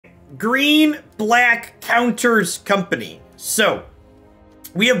green black counters company. So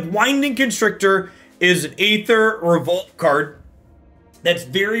we have Winding Constrictor is an Aether Revolt card. That's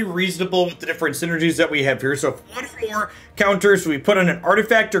very reasonable with the different synergies that we have here. So if one or more counters, we put on an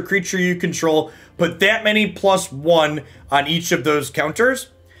artifact or creature you control, put that many +1 on each of those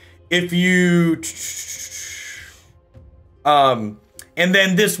counters. If you... and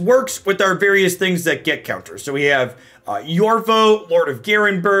then this works with our various things that get counters. So we have Yorvo, Lord of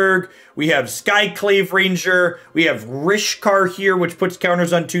Garenbrig. We have Skyclave Ranger. We have Rishkar here, which puts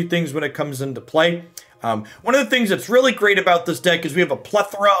counters on 2 things when it comes into play. One of the things that's really great about this deck is we have a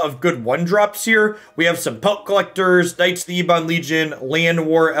plethora of good 1-drops here. We have some Pelt Collectors, Knights of the Ebon Legion,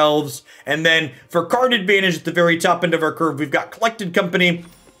 Llanowar Elves, and then for card advantage at the very top end of our curve, we've got Collected Company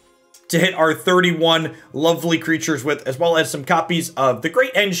to hit our 31 lovely creatures with, as well as some copies of the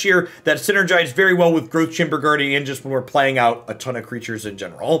Great Henge here that synergize very well with Growth Chamber Guardian and just when we're playing out a ton of creatures in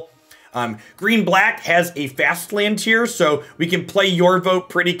general. Green-black has a fast land here, so we can play Yorvo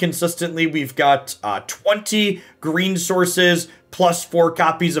pretty consistently. We've got 20 green sources, plus 4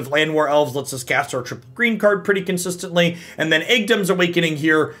 copies of Llanowar Elves, lets us cast our triple green card pretty consistently. And then Agadeem's Awakening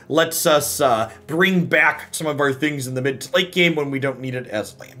here lets us bring back some of our things in the mid to late game when we don't need it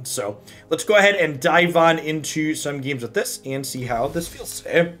as land. So let's go ahead and dive on into some games with this and see how this feels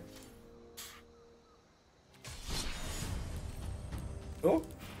today. Oh.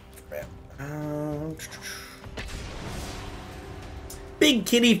 Big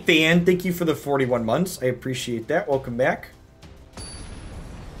Kitty fan, thank you for the 41 months. I appreciate that. Welcome back.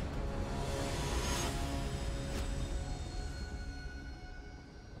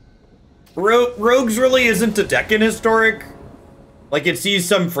 Rogues really isn't a deck in Historic. Like, it sees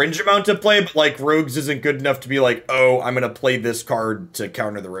some fringe amount of play, but like Rogues isn't good enough to be like, oh, I'm gonna play this card to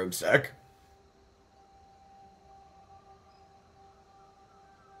counter the Rogues deck.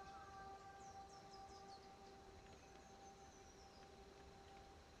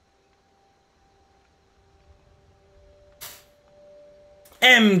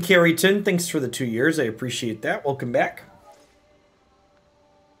 M. Carrington, thanks for the 2 years. I appreciate that. Welcome back.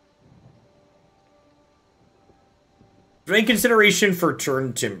 Any consideration for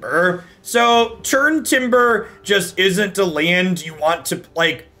Turn Timber? So, Turn Timber just isn't a land you want to,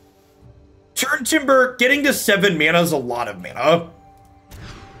 like... Turn Timber, getting to 7 mana is a lot of mana.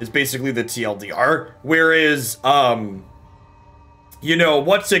 Is basically the TLDR. Whereas, you know,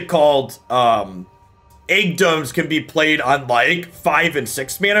 what's it called? Egg Domes can be played on like 5 and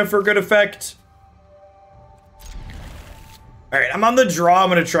 6 mana for good effect. Alright, I'm on the draw. I'm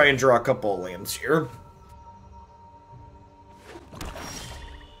going to try and draw a couple of lands here.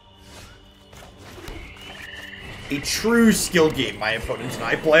 A true skill game my opponents and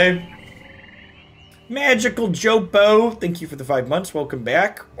I play. Magical Jopo, thank you for the 5 months. Welcome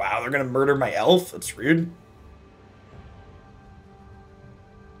back. Wow, they're going to murder my elf. That's rude.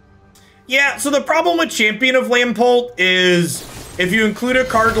 Yeah, so the problem with Champion of Lampult is if you include a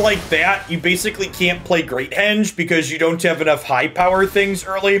card like that, you basically can't play Great Henge because you don't have enough high power things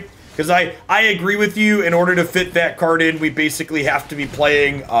early. Because I agree with you, in order to fit that card in, we basically have to be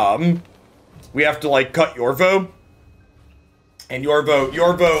playing, we have to like cut Yorvo. And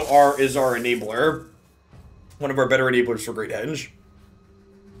Yorvo is our enabler. One of our better enablers for Great Henge.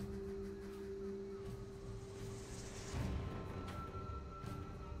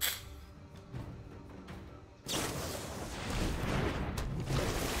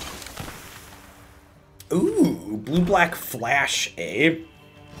 Ooh, blue-black flash, eh?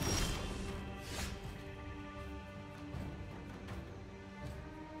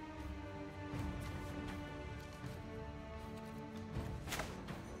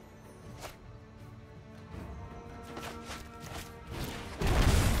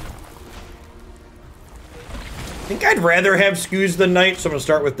 I think I'd rather have Scooze than Knight, so I'm gonna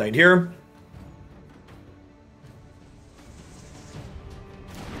start with Knight here.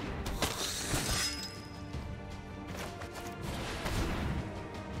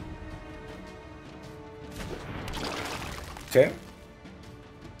 Okay.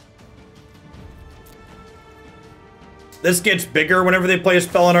 This gets bigger whenever they play a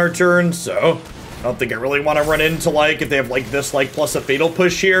spell on our turn, so I don't think I really want to run into, like, if they have, like, this, like, plus a Fatal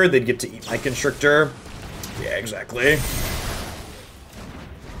Push here, they'd get to eat my Constrictor. Yeah, exactly.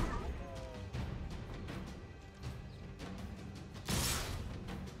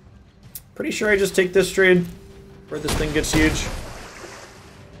 Pretty sure I just take this trade, where this thing gets huge.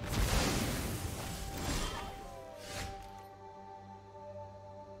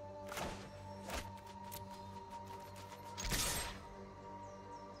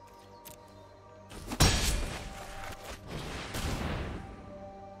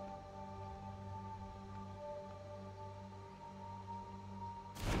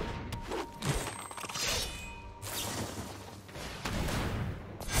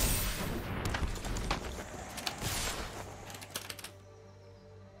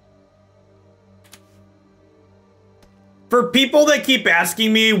 For people that keep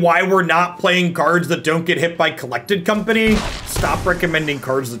asking me why we're not playing cards that don't get hit by Collected Company, stop recommending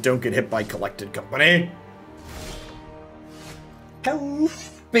cards that don't get hit by Collected Company. Hello,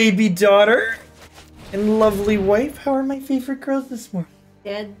 baby daughter and lovely wife. How are my favorite girls this morning?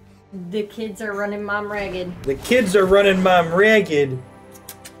 Dad, the kids are running Mom ragged. The kids are running Mom ragged.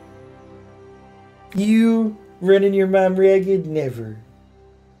 You running your mom ragged? Never.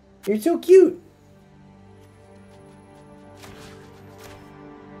 You're so cute.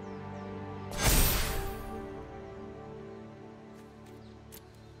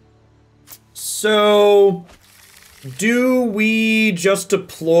 So, do we just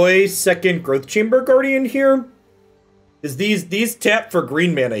deploy second Growth Chamber Guardian here? Is these tap for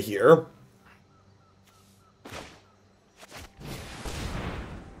green mana here?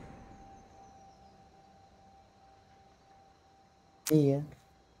 Yeah.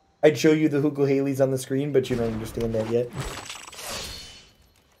 I'd show you the Hoogle-Haleys on the screen, but you don't understand that yet.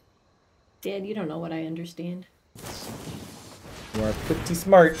 Dad, you don't know what I understand. You are pretty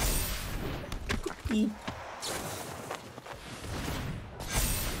smart.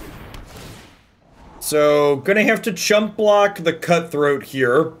 So, gonna have to chump block the Cutthroat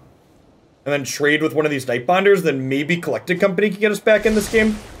here. And then trade with one of these Nightbonders, then maybe Collected Company can get us back in this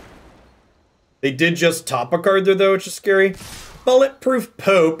game. They did just top a card there, though, which is scary. Bulletproof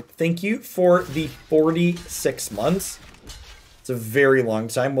Pope, thank you for the 46 months. It's a very long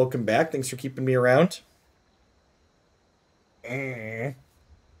time. Welcome back. Thanks for keeping me around. I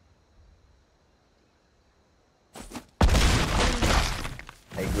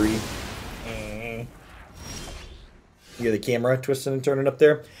agree. You hear the camera twisting and turning up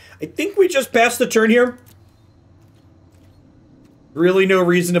there? I think we just passed the turn here. Really no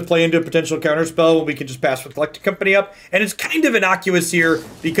reason to play into a potential counterspell when we can just pass with Collected Company up. And it's kind of innocuous here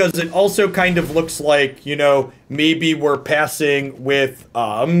because it also kind of looks like, you know, maybe we're passing with,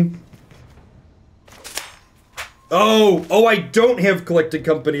 Oh, I don't have Collected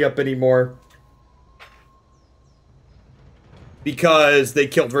Company up anymore. Because they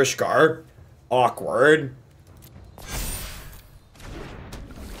killed Rishkar. Awkward.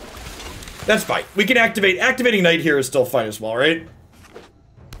 That's fine. We can activate. Activating Knight here is still fine as well, right?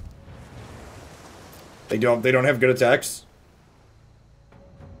 They don't have good attacks.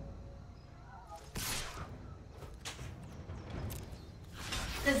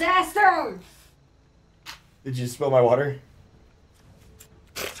 Disaster! Did you spill my water?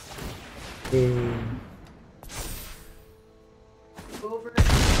 Over.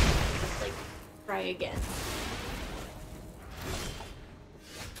 Like, try again.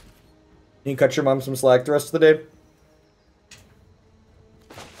 You can cut your mom some slack the rest of the day.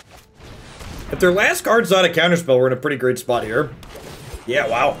 If their last card's not a counterspell, we're in a pretty great spot here. Yeah,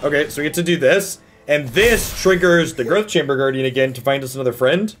 wow. Okay, so we get to do this. And this triggers the Growth Chamber Guardian again to find us another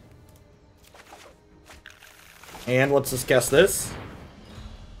friend. And let's just cast this.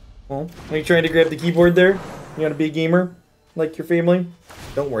 Well, are you trying to grab the keyboard there? You want to be a gamer? Like your family?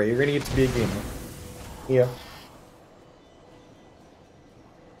 Don't worry, you're going to get to be a gamer. Yeah.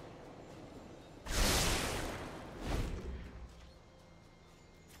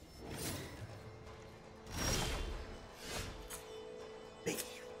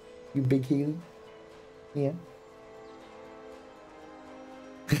 You big Haley? Yeah.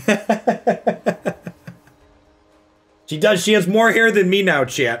 She does. She has more hair than me now,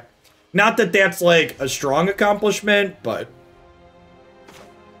 chat. Not that that's, like, a strong accomplishment, but...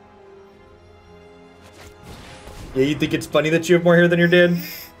 Yeah, you think it's funny that you have more hair than your dad?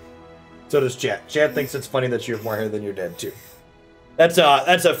 So does chat. Chat thinks it's funny that you have more hair than your dad, too. That's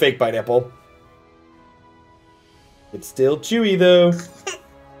a fake pineapple. It's still chewy, though.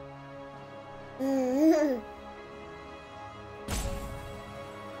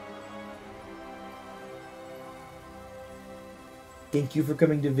 Thank you for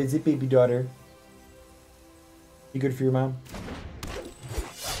coming to visit, baby daughter. You good for your mom?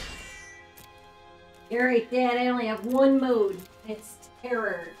 You're right, Dad. I only have one mode. It's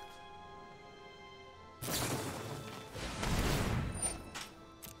terror.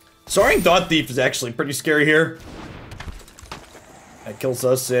 Soaring Thought Thief is actually pretty scary here. That kills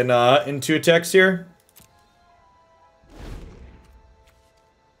us in 2 attacks here.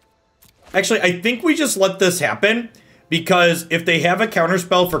 Actually, I think we just let this happen. Because if they have a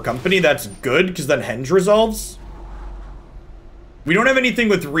counterspell for company, that's good, because then Henge resolves. We don't have anything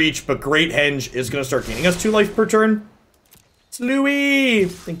with Reach, but Great Henge is going to start gaining us 2 life per turn. It's Louis!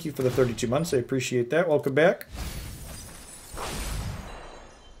 Thank you for the 32 months. I appreciate that. Welcome back.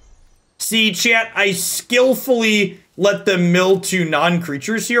 See, chat, I skillfully let them mill 2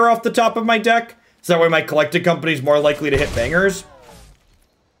 non-creatures here off the top of my deck. So that way my collected company is more likely to hit bangers.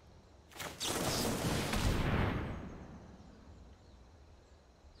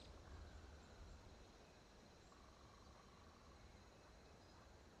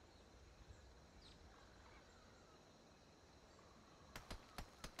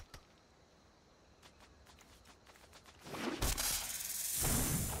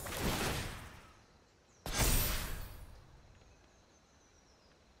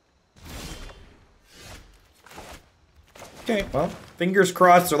 Okay, well, fingers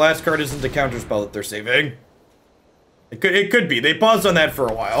crossed their last card isn't the counterspell that they're saving. It could be. They paused on that for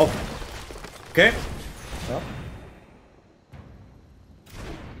a while. Okay. Well.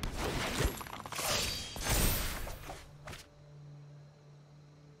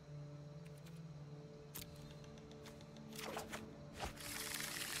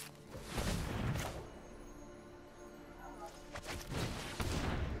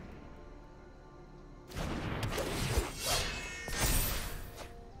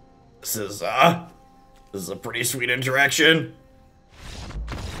 This is a pretty sweet interaction.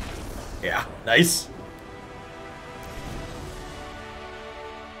 Yeah, nice.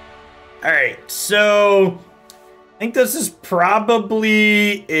 Alright, so I think this is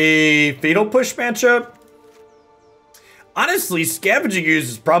probably a Fatal Push matchup. Honestly, Scavenging Ooze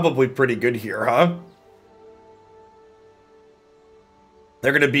is probably pretty good here, huh?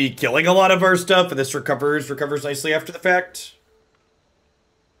 They're gonna be killing a lot of our stuff, and this recovers nicely after the fact.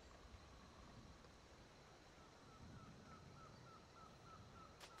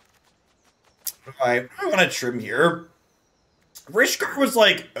 I want to trim here. Rishkar was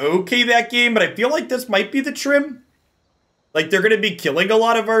like, okay that game, but I feel like this might be the trim. Like, they're going to be killing a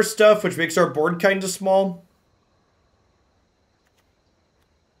lot of our stuff, which makes our board kind of small.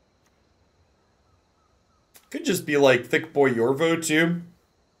 Could just be like Thick Boy Yorvo, too.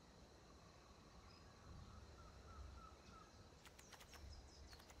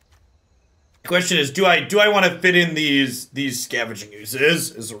 The question is, do I want to fit in these Scavenging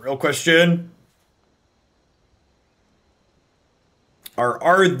Oozes? Is the real question.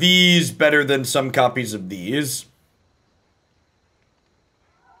 Are these better than some copies of these?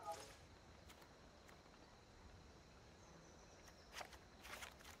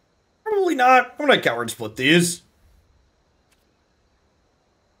 Probably not. I'm gonna coward split these.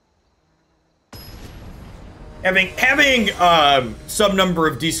 Having some number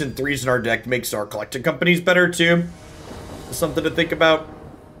of decent 3s in our deck makes our collected companies better too. That's something to think about.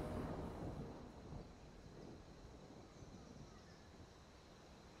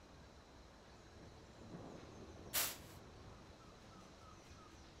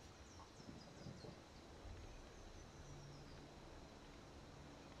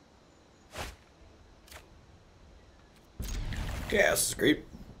 Yeah, this is great.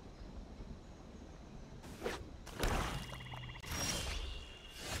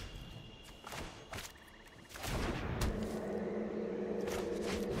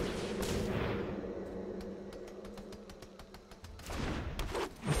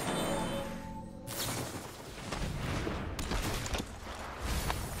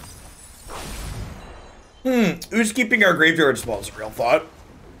 Who's keeping our graveyard small is a real thought.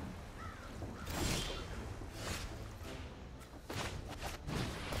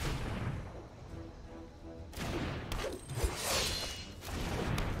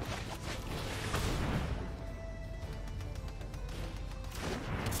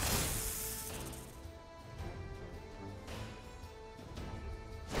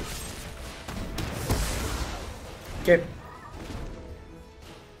 Okay.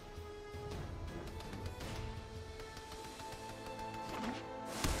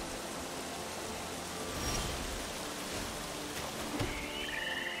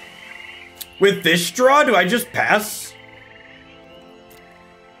 With this draw, do I just pass?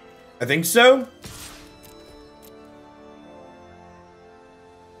 I think so.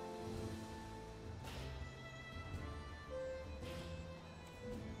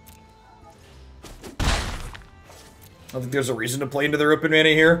 I don't think there's a reason to play into their open mana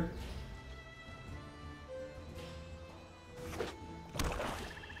here.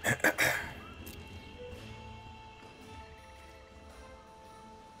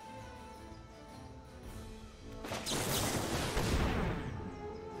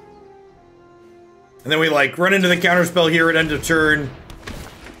 And then we like run into the counterspell here at end of turn.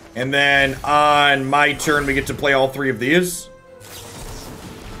 And then on my turn, we get to play all 3 of these.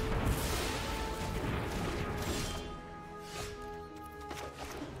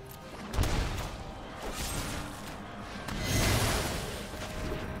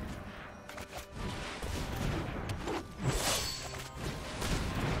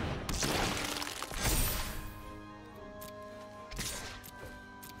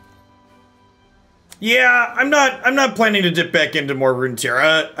 Yeah, I'm not planning to dip back into more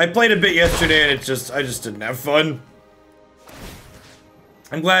Runeterra. I played a bit yesterday and I just didn't have fun.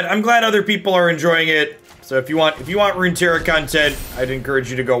 I'm glad other people are enjoying it. So if you want Runeterra content, I'd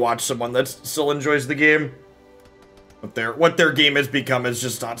encourage you to go watch someone that still enjoys the game. What their game has become is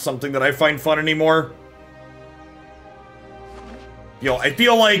just not something that I find fun anymore. I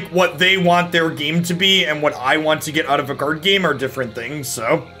feel like what they want their game to be and what I want to get out of a card game are different things,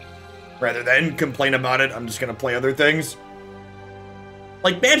 so rather than complain about it, I'm just gonna play other things.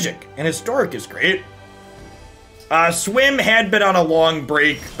 Like Magic, and Historic is great. Swim had been on a long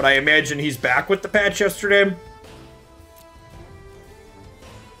break, but I imagine he's back with the patch yesterday.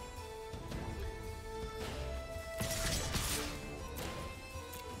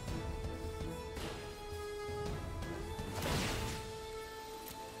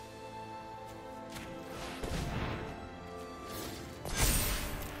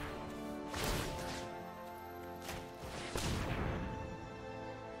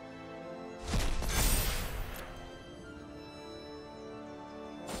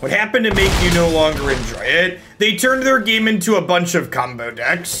 What happened to make you no longer enjoy it? They turned their game into a bunch of combo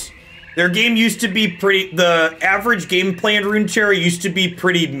decks. Their game used to be the average gameplay in Runeterra used to be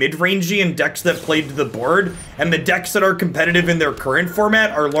pretty mid-rangey in decks that played to the board, and the decks that are competitive in their current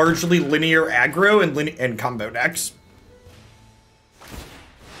format are largely linear aggro and combo decks.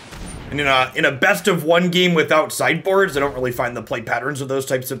 And in a best of one game without sideboards, I don't really find the play patterns of those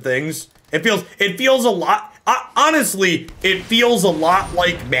types of things. It feels a lot. Honestly, it feels a lot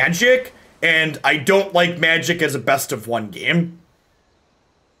like Magic, and I don't like Magic as a best of one game.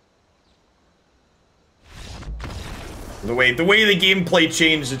 The way the gameplay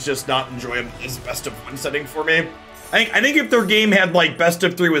changed, it's just not enjoyable as best of one setting for me. I think if their game had like best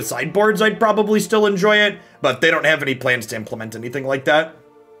of 3 with sideboards, I'd probably still enjoy it, but they don't have any plans to implement anything like that.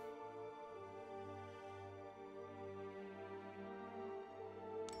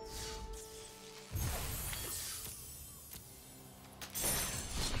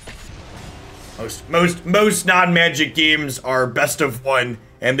 Most non-Magic games are best of one,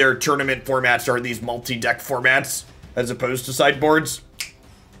 and their tournament formats are these multi-deck formats, as opposed to sideboards.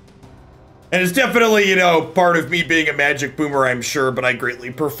 And it's definitely, part of me being a Magic boomer, I'm sure, but I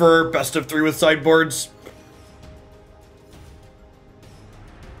greatly prefer best of 3 with sideboards.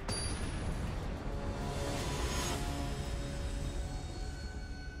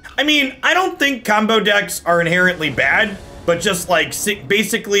 I mean, I don't think combo decks are inherently bad, but just like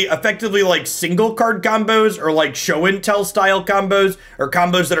effectively like single card combos or like show and tell style combos or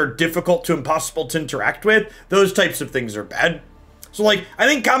combos that are difficult to impossible to interact with, those types of things are bad. So like, I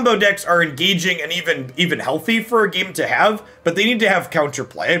think combo decks are engaging and even healthy for a game to have, but they need to have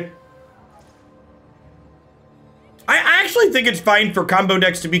counterplay. I actually think it's fine for combo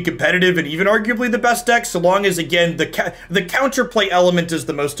decks to be competitive and even arguably the best decks, so long as, again, the counterplay element is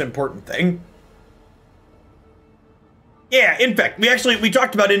the most important thing. Yeah, Infect. We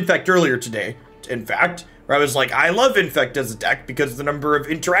talked about Infect earlier today, in fact, where I was like, I love Infect as a deck because the number of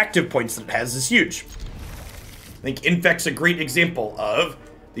interactive points that it has is huge. I think Infect's a great example of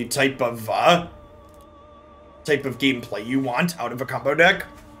the type of gameplay you want out of a combo deck.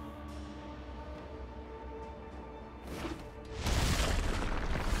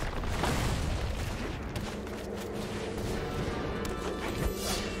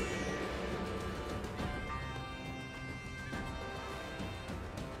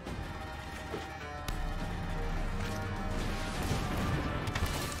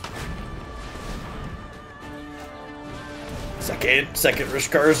 Second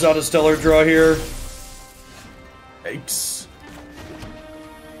Rishkar is not a stellar draw here. Yikes.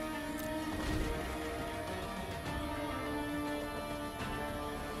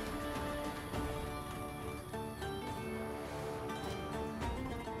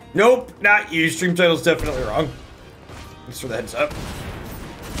 Nope, not you. Stream title's definitely wrong. Thanks for the heads up.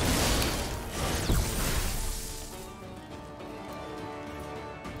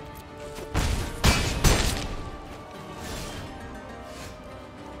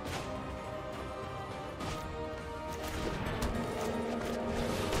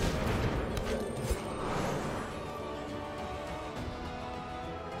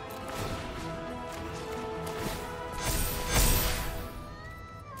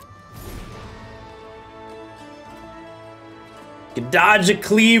 Can dodge a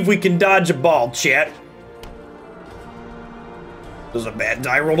cleave, we can dodge a ball, chat. It was a bad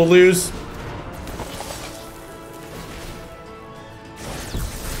die roll to lose.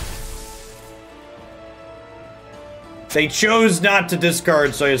 They chose not to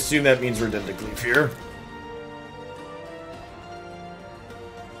discard, so I assume that means we're dead to cleave here.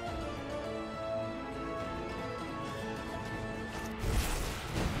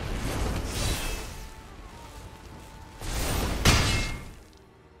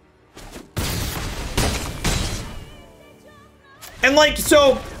 And like,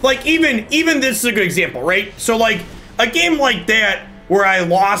 so, like, even this is a good example, right? So like, a game like that, where I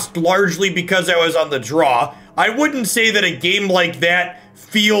lost largely because I was on the draw, I wouldn't say that a game like that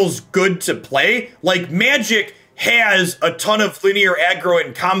feels good to play. Like, Magic has a ton of linear aggro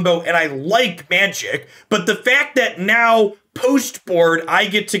and combo, and I like Magic, but the fact that now, post-board, I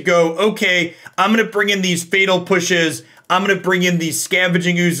get to go, okay, I'm gonna bring in these Fatal Pushes, I'm going to bring in these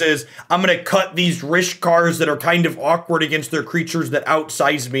Scavenging Oozes. I'm going to cut these Rishkars that are kind of awkward against their creatures that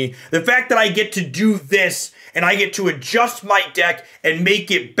outsize me. The fact that I get to do this and I get to adjust my deck and make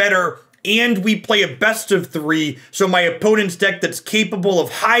it better, and we play a best of 3, so my opponent's deck that's capable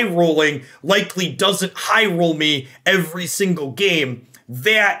of high rolling likely doesn't high roll me every single game,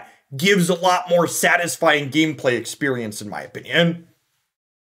 that gives a lot more satisfying gameplay experience in my opinion.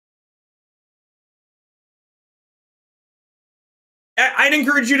 I'd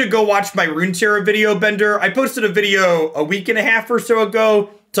encourage you to go watch my Runeterra video, Bender. I posted a video a week and a half or so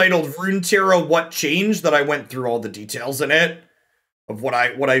ago titled Runeterra What Changed, that I went through all the details in it of what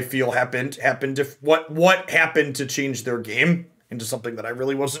I feel happened if what happened to change their game into something that I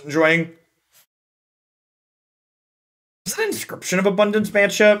really wasn't enjoying. Is it an Inscription of Abundance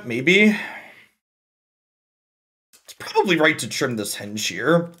matchup? Maybe. It's probably right to trim this Henge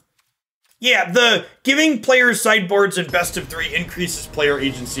here. Yeah, the giving players sideboards in best of 3 increases player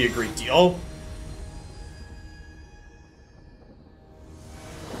agency a great deal.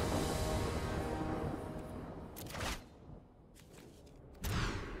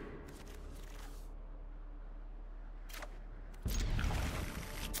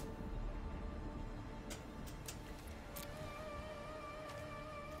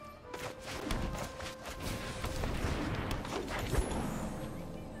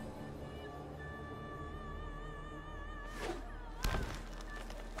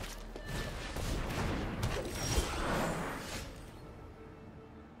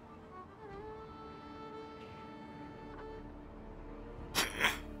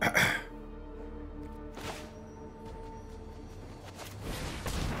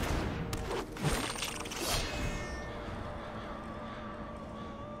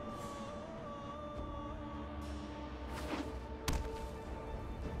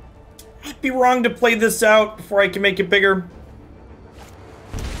 Be wrong to play this out before I can make it bigger.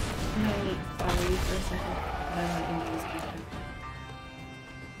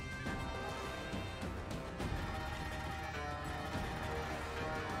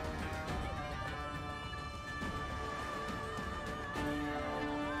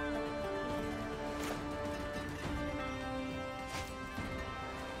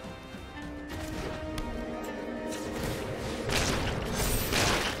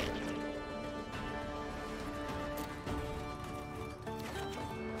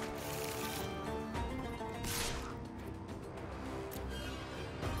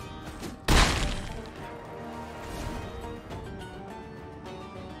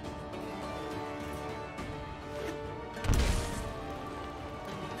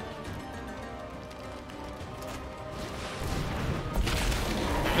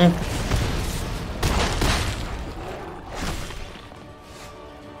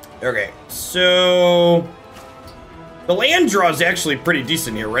 Okay, so the land draw is actually pretty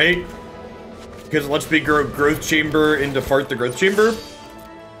decent here, right? Because it lets me grow Growth Chamber into Fart the Growth Chamber.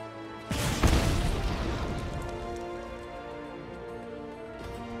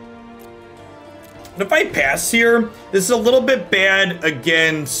 And if I pass here, this is a little bit bad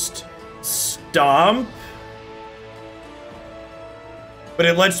against Stomp. But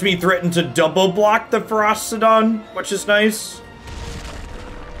it lets me threaten to double block the Ferocidon, which is nice.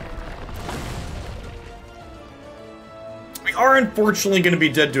 We are unfortunately going to be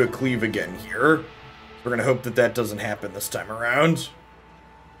dead to a Cleave again here. We're going to hope that that doesn't happen this time around.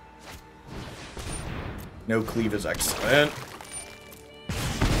 No Cleave is excellent.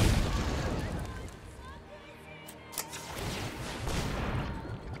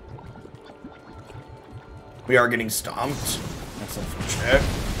 We are getting stomped. That's unfortunate.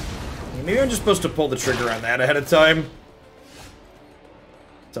 Maybe I'm just supposed to pull the trigger on that ahead of time.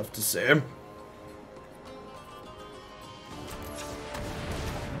 Tough to say.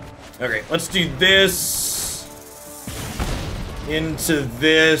 Okay, let's do this. Into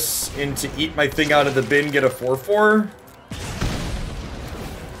this. Into eat my thing out of the bin, get a 4/4.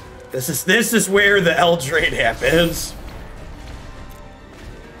 This is where the Eldraine happens.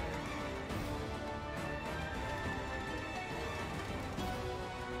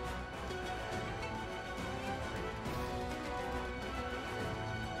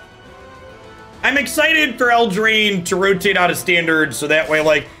 I'm excited for Eldraine to rotate out of Standard, so that way,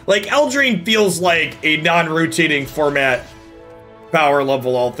 like Eldraine feels like a non-rotating format power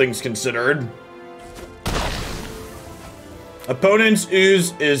level, all things considered. Opponent's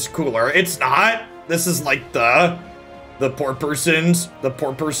Ooze is cooler. It's not. This is like the poor person's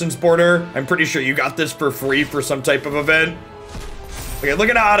border. I'm pretty sure you got this for free for some type of event. Okay, look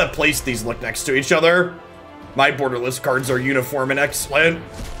at how out of place these look next to each other. My borderless cards are uniform and excellent.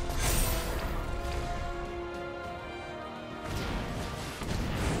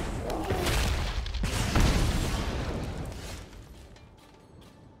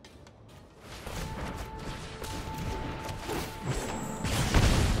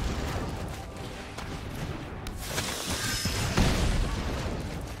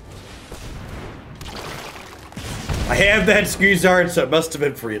 I have that squeeze art, so it must have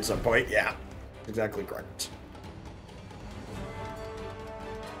been free at some point. Yeah, exactly correct.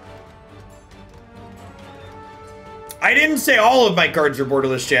 I didn't say all of my cards are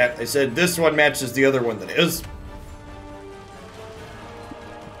borderless, chat. I said this one matches the other one that is.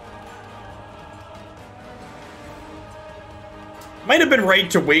 Might have been right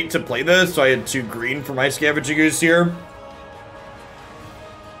to wait to play this, so I had 2 green for my Scavenging Ooze here.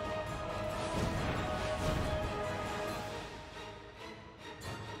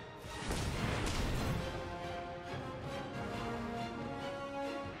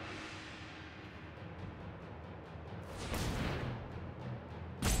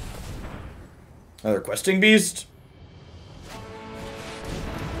 Another questing beast.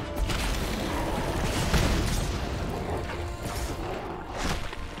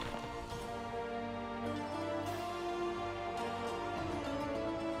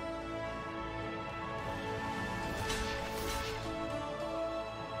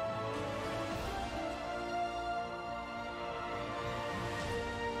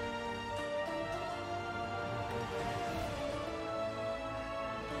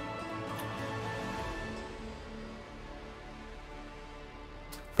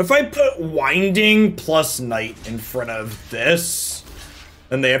 If I put Winding plus Night in front of this,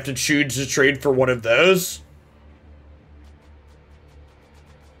 then they have to choose to trade for one of those.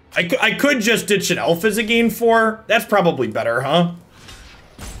 I could just ditch an Elf as a gain 4. That's probably better, huh?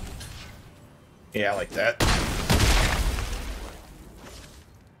 Yeah, I like that.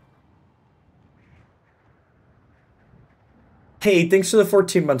 Hey, thanks for the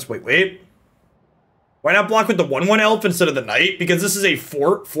 14 months. Wait. Why not block with the 1/1 elf instead of the knight? Because this is a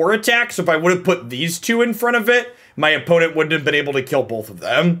 4 attack, so if I would have put these 2 in front of it, my opponent wouldn't have been able to kill both of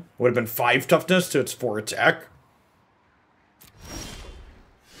them. Would have been 5 toughness to its 4 attack.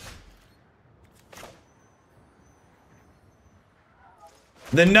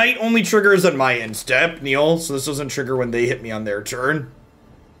 The knight only triggers on my end step, Neil, so this doesn't trigger when they hit me on their turn.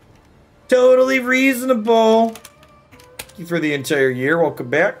 Totally reasonable. Thank you for the entire year.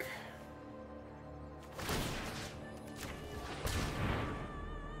 Welcome back.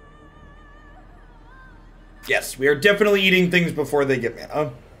 Yes, we are definitely eating things before they get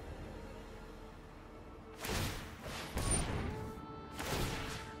mana.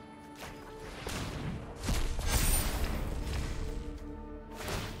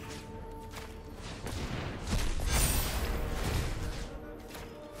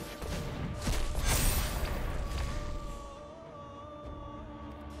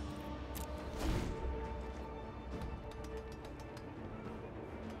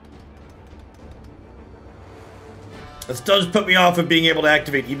 This does put me off of being able to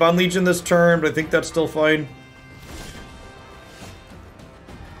activate Ebon Legion this turn, but I think that's still fine.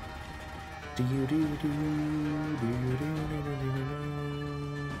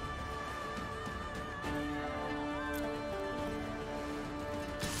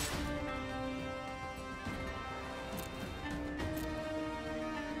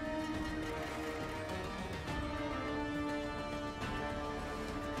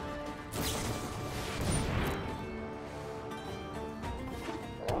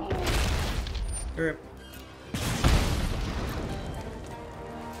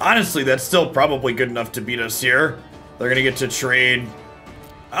 Honestly, that's still probably good enough to beat us here. They're gonna get to trade.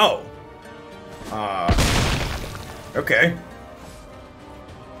 Oh. Okay.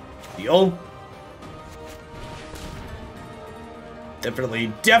 Deal.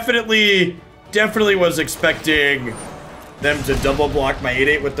 Definitely was expecting them to double block my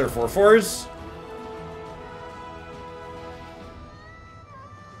 8/8 with their 4/4s.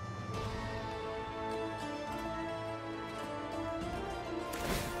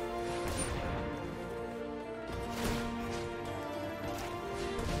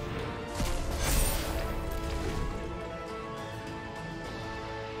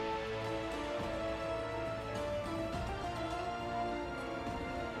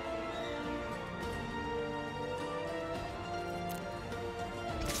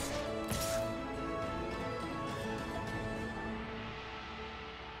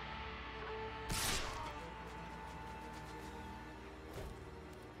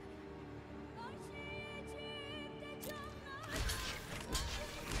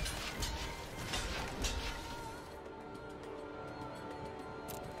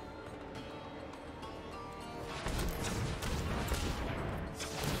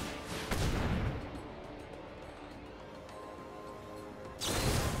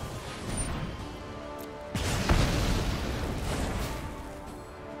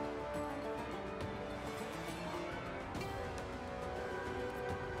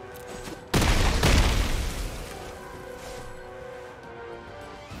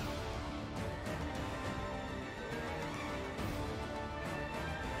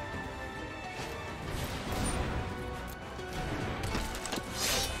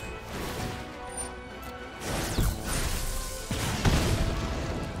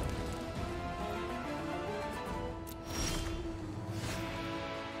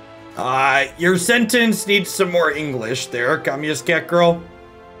 Your sentence needs some more English there, Communist Cat Girl.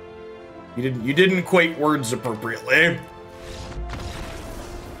 You didn't equate words appropriately.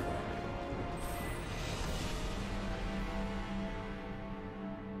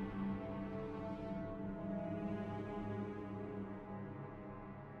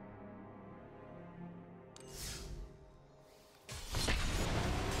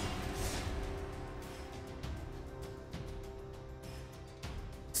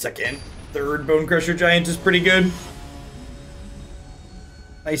 Second, third Bone Crusher Giant is pretty good.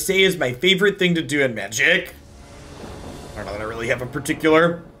 I say is my favorite thing to do in Magic. I don't know that I really have a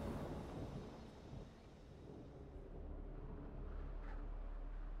particular.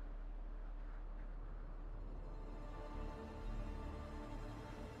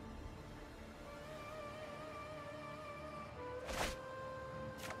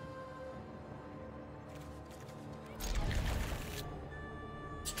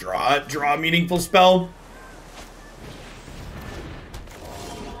 Draw a meaningful spell.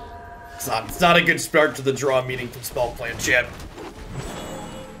 It's not a good start to the draw a meaningful spell plan, chat.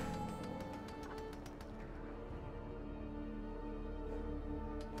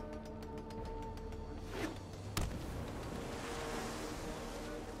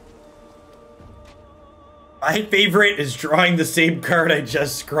 My favorite is drawing the same card I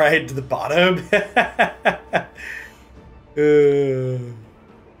just scryed to the bottom.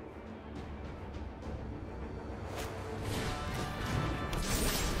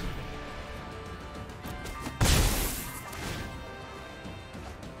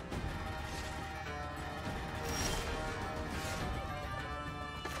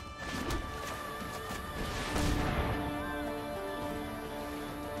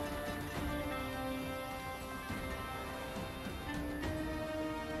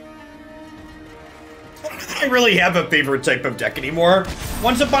 I don't really have a favorite type of deck anymore.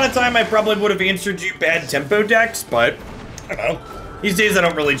 Once upon a time, I probably would have answered you bad tempo decks, but I don't know. These days, I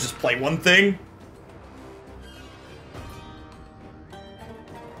don't really just play one thing.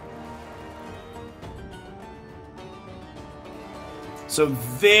 So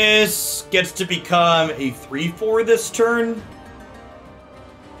this gets to become a 3/4 this turn.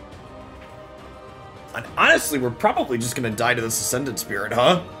 And honestly, we're probably just going to die to this Ascendant Spirit,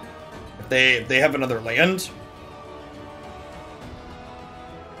 huh? They have another land.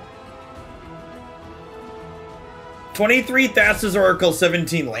 "23 Thassa's Oracle,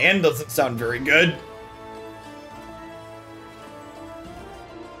 17 land" doesn't sound very good.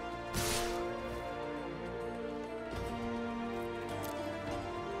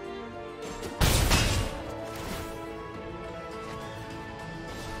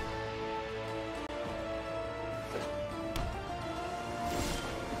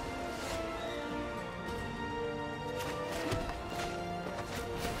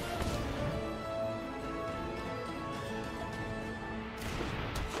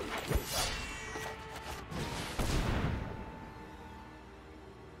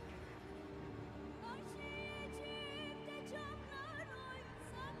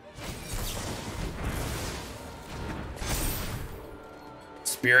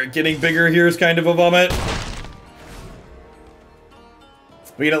 Spirit getting bigger here is kind of a vomit.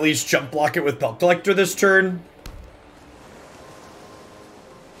 We can at least jump block it with Pelt Collector this turn.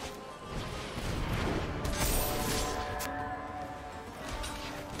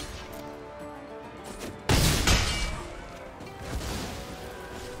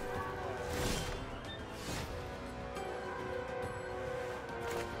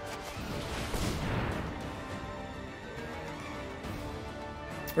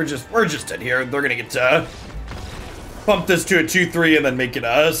 We're just dead here. They're gonna get to pump this to a 2/3 and then make it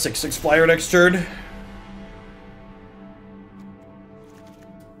a 6/6 flyer next turn.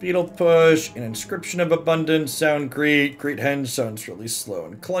 Beetle Push and Inscription of Abundance sound great. Great Henge sounds really slow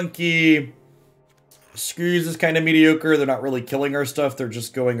and clunky. Screws is kind of mediocre. They're not really killing our stuff. They're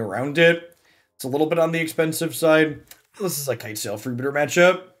just going around it. It's a little bit on the expensive side. This is a Kitesail Freebooter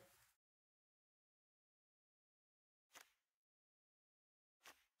matchup.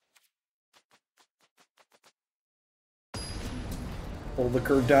 Pull the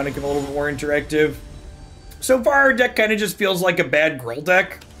curve down and get a little bit more interactive. So far, our deck kind of just feels like a bad Gruul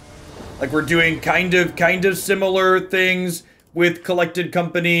deck. Like we're doing kind of similar things with Collected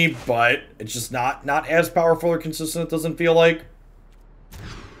Company, but it's just not as powerful or consistent, it doesn't feel like.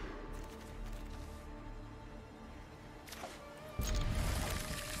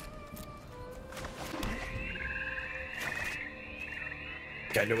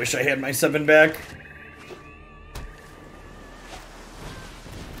 Kinda wish I had my 7 back.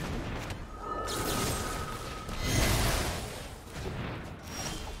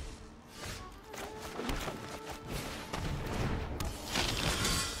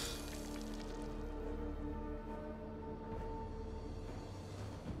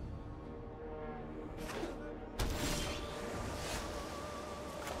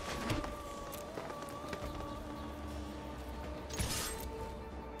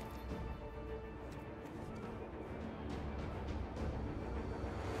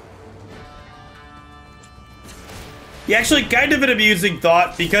 Yeah, actually, kind of an amusing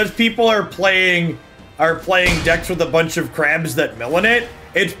thought, because people are playing decks with a bunch of crabs that mill in it.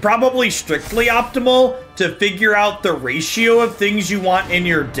 It's probably strictly optimal to figure out the ratio of things you want in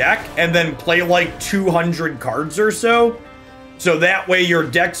your deck and then play like 200 cards or so. So that way your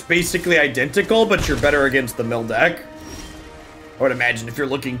deck's basically identical, but you're better against the mill deck. I would imagine if you're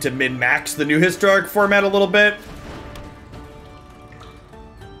looking to min-max the new historic format a little bit.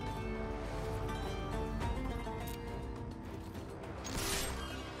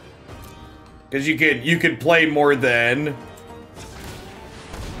 Because you could play more than...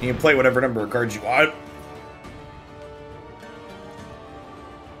 You can play whatever number of cards you want.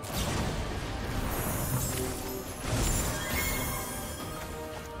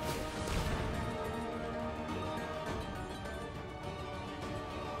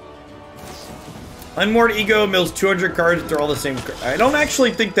 Unmoored Ego mills 200 cards, they're all the same. I don't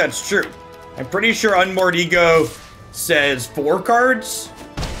actually think that's true. I'm pretty sure Unmoored Ego says 4 cards.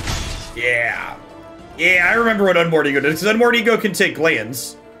 Yeah. Yeah, I remember what Unmoored Ego does, because Unmoored Ego can take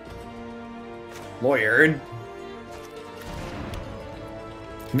lands. Lawyer.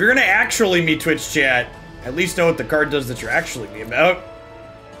 If you're gonna actually meet Twitch chat, at least know what the card does that you're actually me about.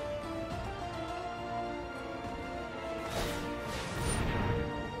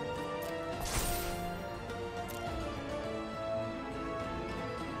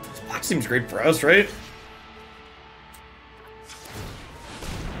 This box seems great for us, right?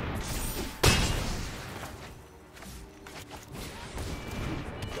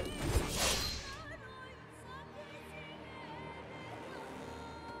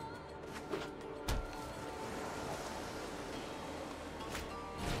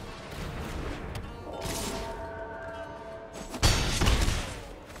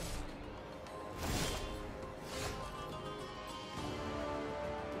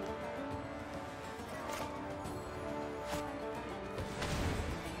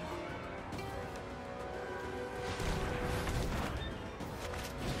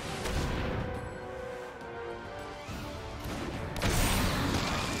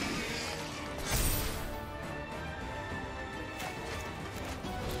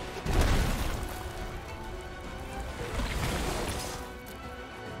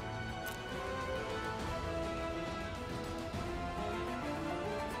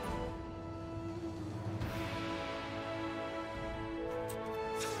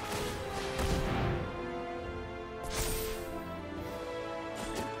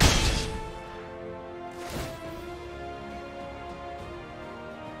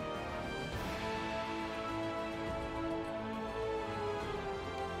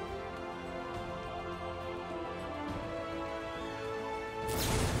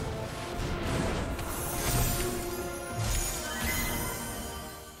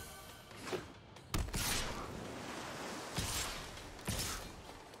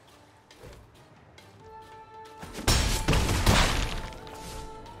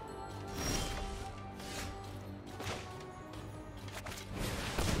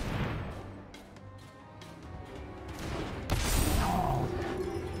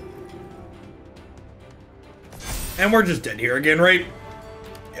 And we're just dead here again, right?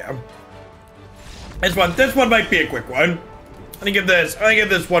 Yeah. This one might be a quick one. I'm gonna give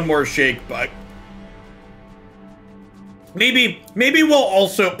this one more shake, but maybe we'll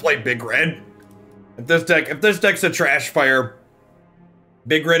also play Big Red. If this deck's a trash fire,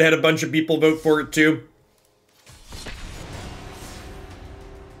 Big Red had a bunch of people vote for it too.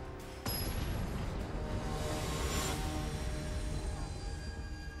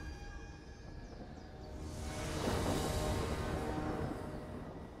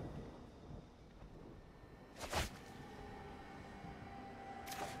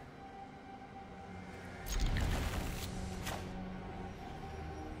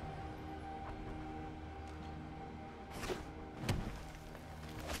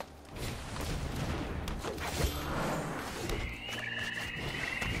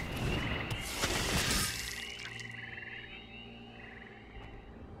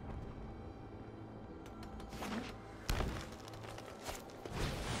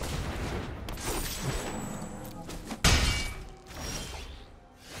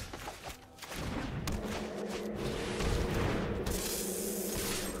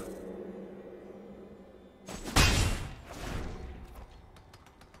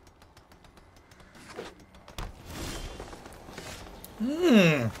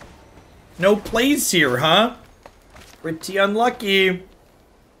 No plays here, huh? Pretty unlucky.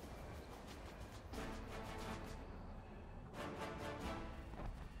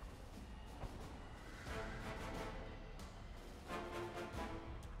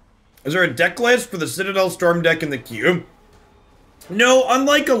 Is there a deck list for the Citadel Storm deck in the queue? No,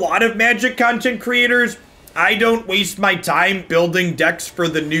 unlike a lot of Magic content creators, I don't waste my time building decks for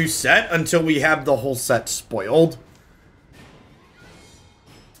the new set until we have the whole set spoiled.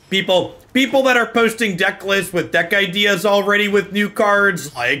 People that are posting deck lists with deck ideas already with new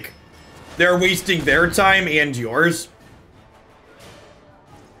cards, like, they're wasting their time and yours.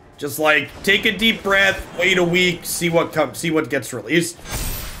 Just like, take a deep breath, wait a week, see what gets released.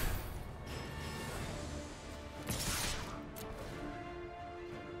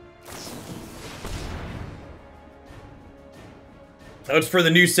 Oh, it's for the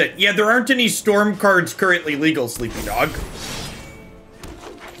new set. Yeah, there aren't any Storm cards currently legal, Sleepy Dog.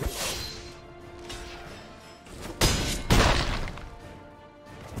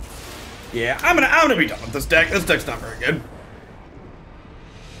 Yeah, I'm gonna be done with this deck. This deck's not very good.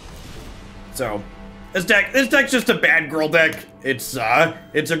 So, this deck's just a bad girl deck. Its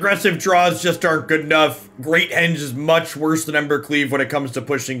aggressive draws just aren't good enough. Great Henge is much worse than Embercleave when it comes to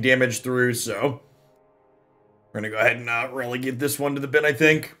pushing damage through, so we're gonna go ahead and relegate this one to the bin, I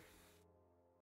think.